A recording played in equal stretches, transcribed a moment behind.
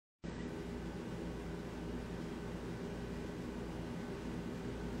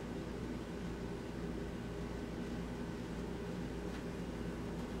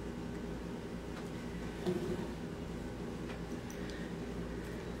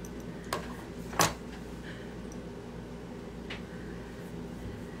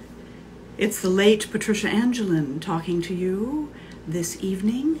It's the late Patricia Angelin talking to you this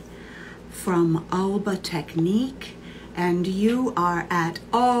evening from Alba Technique, and you are at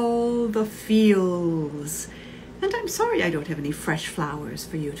All the Feels. And I'm sorry I don't have any fresh flowers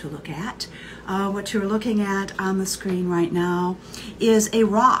for you to look at. What you're looking at on the screen right now is a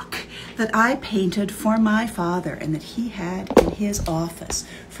rock that I painted for my father and that he had in his office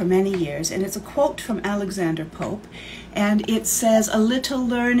for many years. And it's a quote from Alexander Pope, and it says, "A little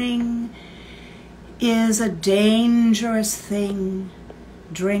learning is a dangerous thing.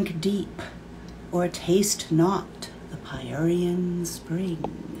 Drink deep, or taste not the Pyrenean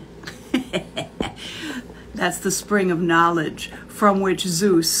spring." That's the spring of knowledge from which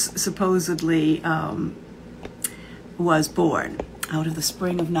Zeus supposedly was born, out of the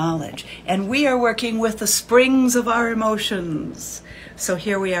spring of knowledge. And we are working with the springs of our emotions. So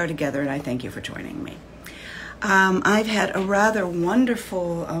here we are together, and I thank you for joining me. I've had a rather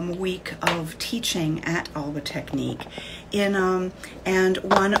wonderful week of teaching at Alba Technique, and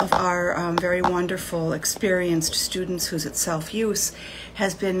one of our very wonderful, experienced students who's at self-use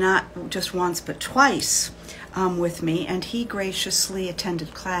has been not just once but twice with me, and he graciously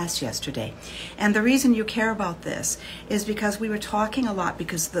attended class yesterday. And the reason you care about this is because we were talking a lot,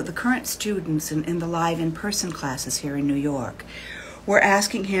 because the current students in the live in-person classes here in New York were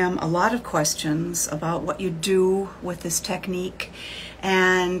asking him a lot of questions about what you do with this technique,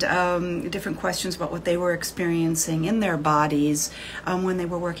 and different questions about what they were experiencing in their bodies when they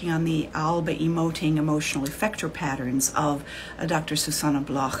were working on the Alba emoting emotional effector patterns of Dr. Susanna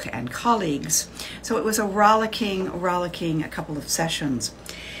Bloch and colleagues. So it was a rollicking a couple of sessions.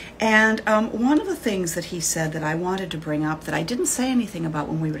 And one of the things that he said that I wanted to bring up that I didn't say anything about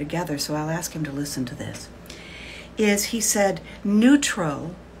when we were together, so I'll ask him to listen to this, is he said,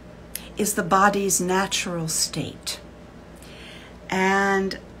 neutral is the body's natural state.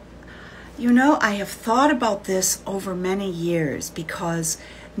 And, you know, I have thought about this over many years, because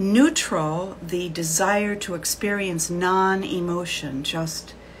neutral, the desire to experience non-emotion,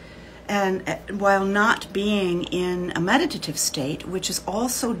 and while not being in a meditative state, which is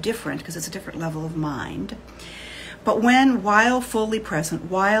also different because it's a different level of mind, but while fully present,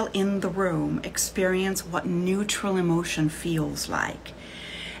 while in the room, experience what neutral emotion feels like.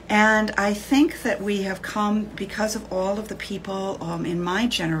 And I think that we have come, because of all of the people in my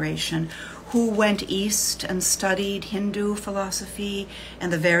generation who went east and studied Hindu philosophy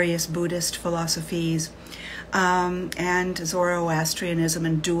and the various Buddhist philosophies, and Zoroastrianism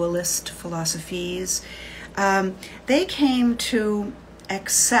and dualist philosophies, they came to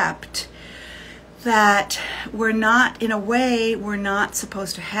accept that we're not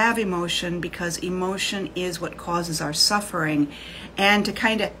supposed to have emotion, because emotion is what causes our suffering, and to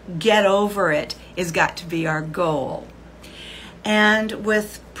kind of get over it has got to be our goal. And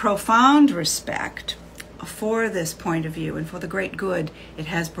with profound respect for this point of view and for the great good it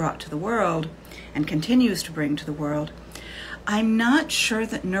has brought to the world and continues to bring to the world, I'm not sure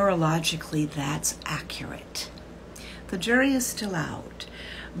that neurologically that's accurate. The jury is still out.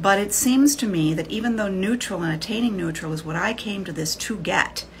 But it seems to me that even though neutral and attaining neutral is what I came to this to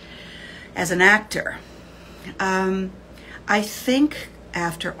get as an actor, I think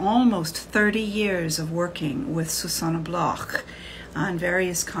after almost 30 years of working with Susanna Bloch on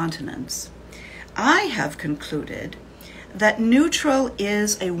various continents, I have concluded that neutral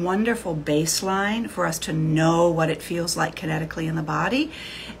is a wonderful baseline for us to know what it feels like kinetically in the body,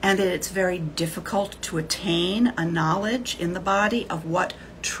 and that it's very difficult to attain a knowledge in the body of what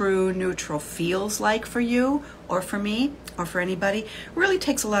true neutral feels like for you or for me or for anybody. It really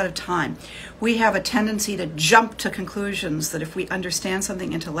takes a lot of time. We have a tendency to jump to conclusions that if we understand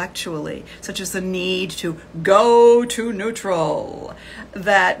something intellectually, such as the need to go to neutral,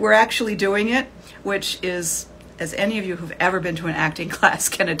 that we're actually doing it, which is, as any of you who've ever been to an acting class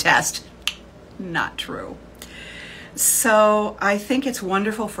can attest, not true. So I think it's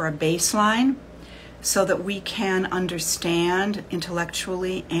wonderful for a baseline, so that we can understand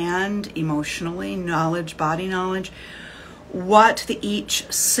intellectually and emotionally, body knowledge, what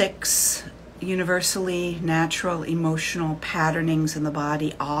each 6 universally natural emotional patternings in the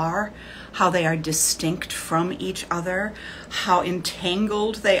body are, how they are distinct from each other, how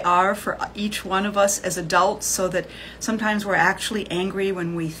entangled they are for each one of us as adults, so that sometimes we're actually angry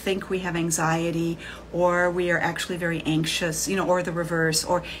when we think we have anxiety, or we are actually very anxious, or the reverse,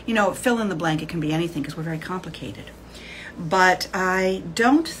 or, fill in the blank. It can be anything because we're very complicated. But I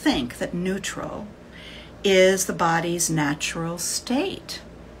don't think that neutral is the body's natural state.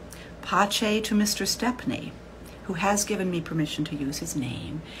 Pace to Mr. Stepney, who has given me permission to use his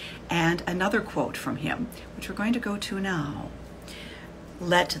name, and another quote from him, which we're going to go to now.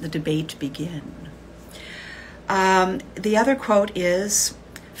 let the debate begin. The other quote is,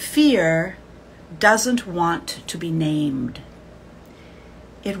 fear doesn't want to be named.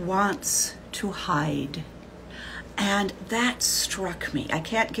 It wants to hide. And that struck me. I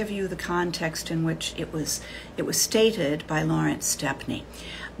can't give you the context in which it was stated by Lawrence Stepney,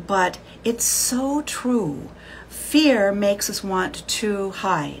 but it's so true. Fear makes us want to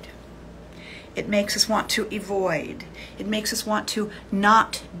hide. It makes us want to avoid. It makes us want to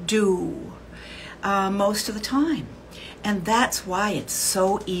not do most of the time. And that's why it's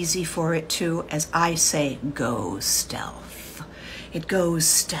so easy for it to, as I say, go stealth. It goes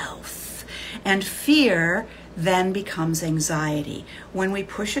stealth. And fear then becomes anxiety. When we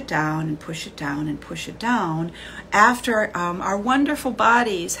push it down and push it down and push it down, after our wonderful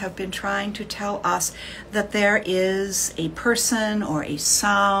bodies have been trying to tell us that there is a person or a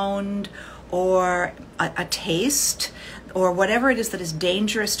sound or a taste or whatever it is that is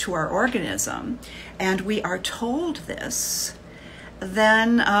dangerous to our organism, and we are told this,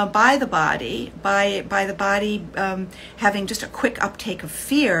 then by the body having just a quick uptake of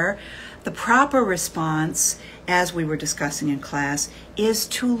fear, the proper response, as we were discussing in class, is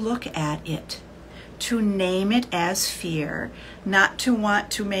to look at it, to name it as fear, not to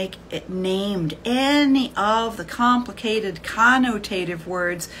want to make it named any of the complicated connotative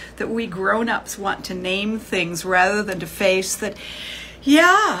words that we grown-ups want to name things, rather than to face that,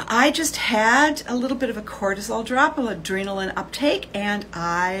 yeah, I just had a little bit of a cortisol drop, an adrenaline uptake, and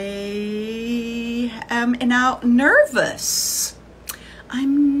I am now nervous.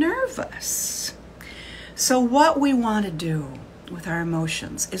 I'm nervous. So what we want to do with our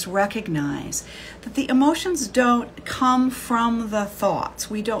emotions is recognize that the emotions don't come from the thoughts.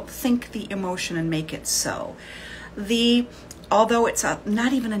 We don't think the emotion and make it so. Although it's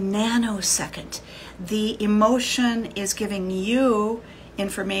not even a nanosecond, the emotion is giving you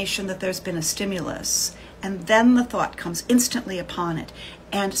information that there's been a stimulus, and then the thought comes instantly upon it.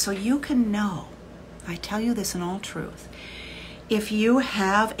 And so you can know, I tell you this in all truth, if you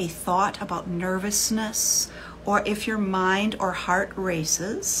have a thought about nervousness, or if your mind or heart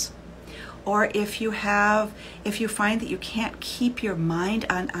races, or if you find that you can't keep your mind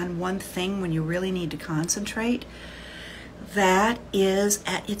on one thing when you really need to concentrate, that is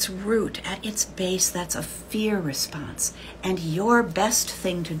at its root, at its base, that's a fear response. And your best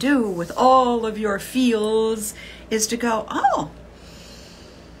thing to do with all of your feels is to go, oh,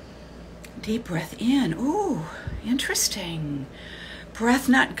 deep breath in. Ooh, interesting. Breath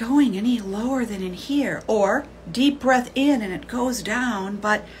not going any lower than in here. Or deep breath in and it goes down,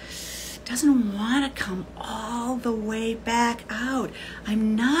 but doesn't want to come all the way back out.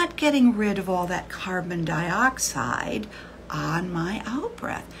 I'm not getting rid of all that carbon dioxide on my out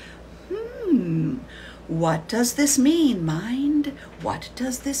breath. What does this mean, mind? What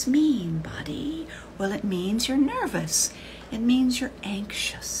does this mean, body? Well, it means you're nervous. It means you're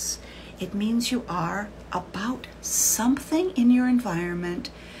anxious. It means you are about something in your environment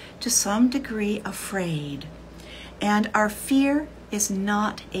to some degree afraid. And our fear is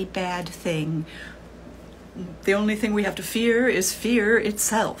not a bad thing. The only thing we have to fear is fear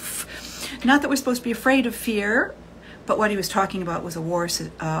itself. Not that we're supposed to be afraid of fear, but what he was talking about was a war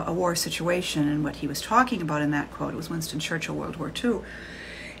situation, and what he was talking about in that quote, it was Winston Churchill, World War II,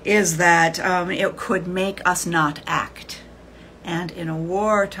 is that it could make us not act. And in a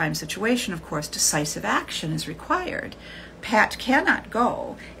wartime situation, of course, decisive action is required. Pat cannot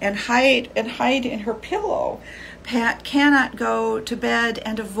go and hide in her pillow. Pat cannot go to bed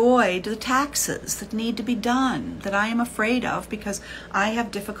and avoid the taxes that need to be done, that I am afraid of because I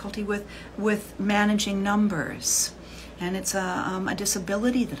have difficulty with managing numbers. And it's a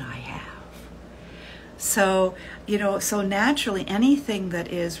disability that I have. So, so naturally anything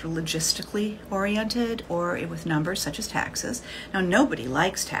that is logistically oriented or with numbers such as taxes. Now, nobody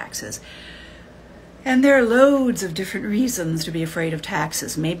likes taxes. And there are loads of different reasons to be afraid of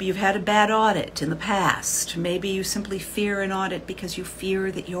taxes. Maybe you've had a bad audit in the past. Maybe you simply fear an audit because you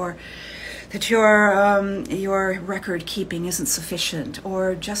fear that your record keeping isn't sufficient,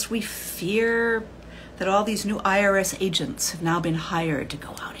 or just we fear that all these new IRS agents have now been hired to go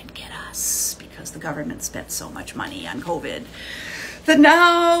out and get us because the government spent so much money on COVID that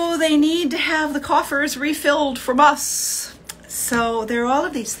now they need to have the coffers refilled from us. So there are all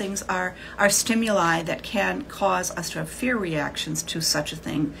of these things are stimuli that can cause us to have fear reactions to such a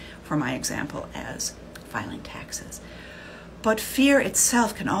thing, for my example, as filing taxes. But fear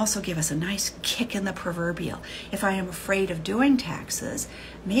itself can also give us a nice kick in the proverbial. If I am afraid of doing taxes,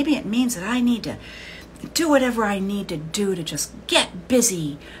 maybe it means that I need to do whatever I need to do to just get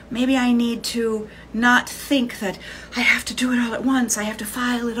busy. Maybe I need to not think that I have to do it all at once. I have to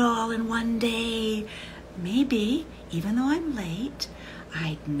file it all in one day. Maybe, even though I'm late,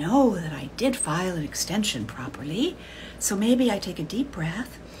 I know that I did file an extension properly. So maybe I take a deep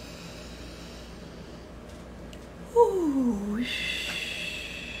breath. Ooh.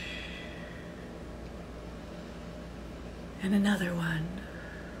 And another one.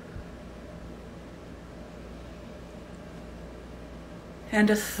 And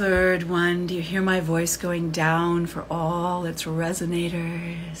a third one. Do you hear my voice going down for all its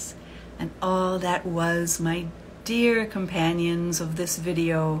resonators? And all that was, my dear companions of this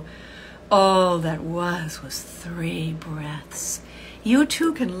video, all that was 3 breaths. You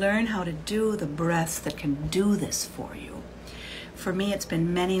too can learn how to do the breaths that can do this for you. For me, it's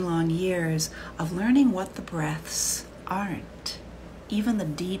been many long years of learning what the breaths aren't, even the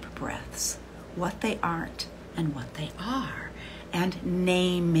deep breaths, what they aren't and what they are, and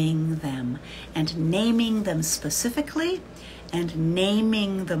naming them specifically, and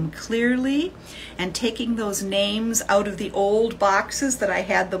naming them clearly, and taking those names out of the old boxes that I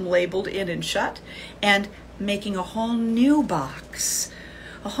had them labeled in and shut, and making a whole new box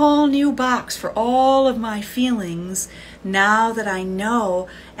for all of my feelings, now that I know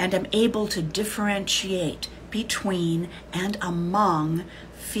and am able to differentiate between and among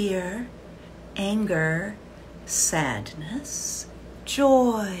fear, anger, sadness,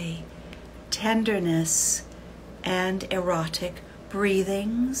 joy, tenderness, and erotic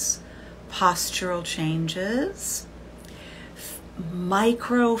breathings, postural changes,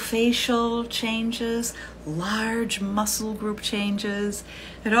 microfacial changes, large muscle group changes.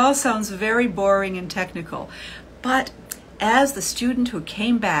 It all sounds very boring and technical, but as the student who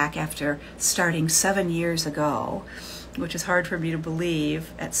came back after starting 7 years ago, which is hard for me to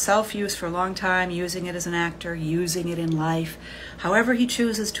believe, at self-use for a long time, using it as an actor, using it in life, however he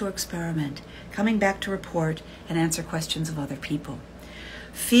chooses to experiment, coming back to report and answer questions of other people.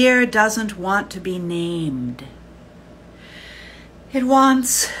 Fear doesn't want to be named. It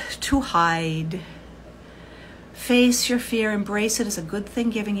wants to hide. Face your fear, embrace it as a good thing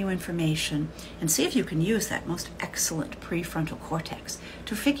giving you information, and see if you can use that most excellent prefrontal cortex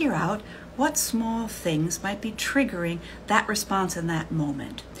to figure out what small things might be triggering that response in that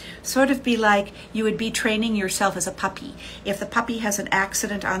moment. Sort of be like you would be training yourself as a puppy. If the puppy has an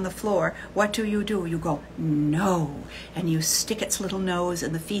accident on the floor, what do? You go, no. And you stick its little nose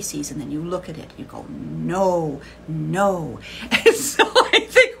in the feces, and then you look at it. You go, no, no. And so I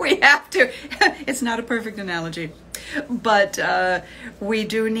think we have to, it's not a perfect analogy, but we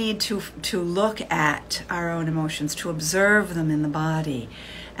do need to look at our own emotions, to observe them in the body,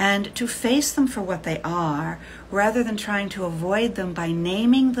 and to face them for what they are, rather than trying to avoid them by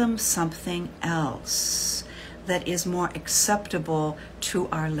naming them something else that is more acceptable to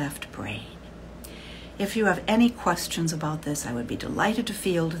our left brain. If you have any questions about this, I would be delighted to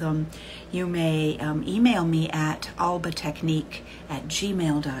field them. You may email me at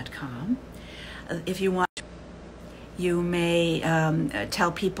albatechnique@gmail.com. If you want, you may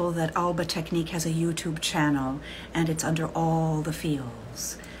tell people that Alba Technique has a YouTube channel, and it's under all the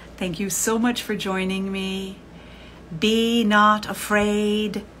fields. Thank you so much for joining me. Be not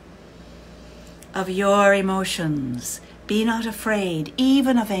afraid of your emotions. Be not afraid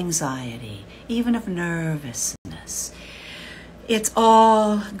even of anxiety, even of nervousness. It's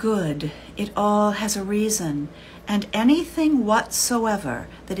all good. It all has a reason. And anything whatsoever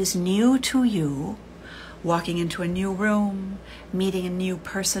that is new to you, walking into a new room, meeting a new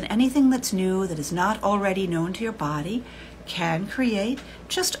person, anything that's new that is not already known to your body, can create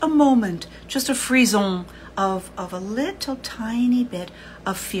just a moment, just a frisson of a little tiny bit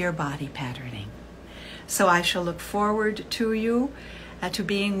of fear body patterning. So I shall look forward to you, to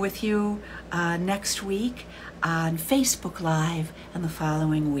being with you next week on Facebook Live, and the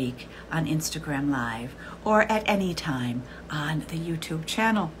following week on Instagram Live, or at any time on the YouTube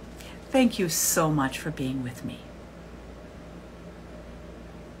channel. Thank you so much for being with me.